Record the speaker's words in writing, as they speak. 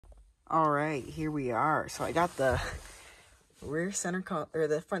All right, here we are. So I got the rear center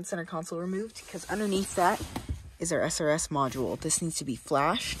the front center console removed because underneath that is our SRS module. This needs to be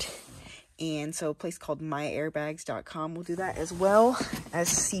flashed, and so a place called myairbags.com will do that, as well as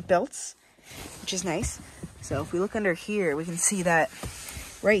seat belts, which is nice. So if we look under here, we can see that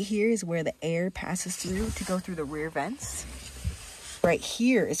right here is where the air passes through to go through the rear vents. Right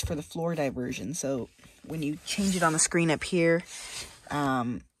here is for the floor diversion. So when you change it on the screen up here,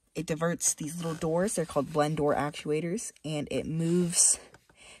 it diverts these little doors. They're called blend door actuators, and it moves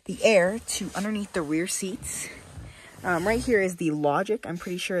the air to underneath the rear seats. Right here is the logic. I'm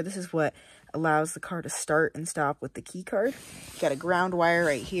pretty sure this is what allows the car to start and stop with the key card. You got a ground wire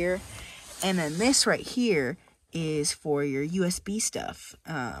right here, and then this right here is for your USB stuff.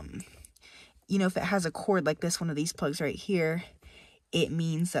 You know, if it has a cord like this, one of these plugs right here, it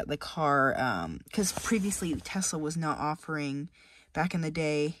means that the car, because previously Tesla was not offering, back in the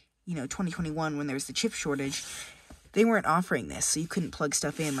day, you know, 2021, when there was the chip shortage, they weren't offering this. So you couldn't plug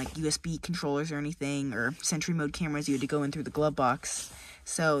stuff in like USB controllers or anything, or Sentry mode cameras. You had to go in through the glove box.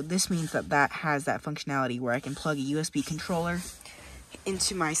 So this means that that has that functionality where I can plug a USB controller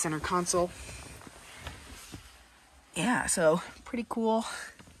into my center console. Yeah, so pretty cool.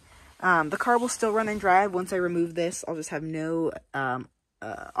 The car will still run and drive. Once I remove this, I'll just have no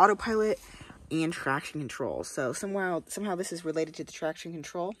autopilot and traction control. So somehow this is related to the traction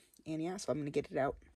control. And yeah, so I'm going to get it out.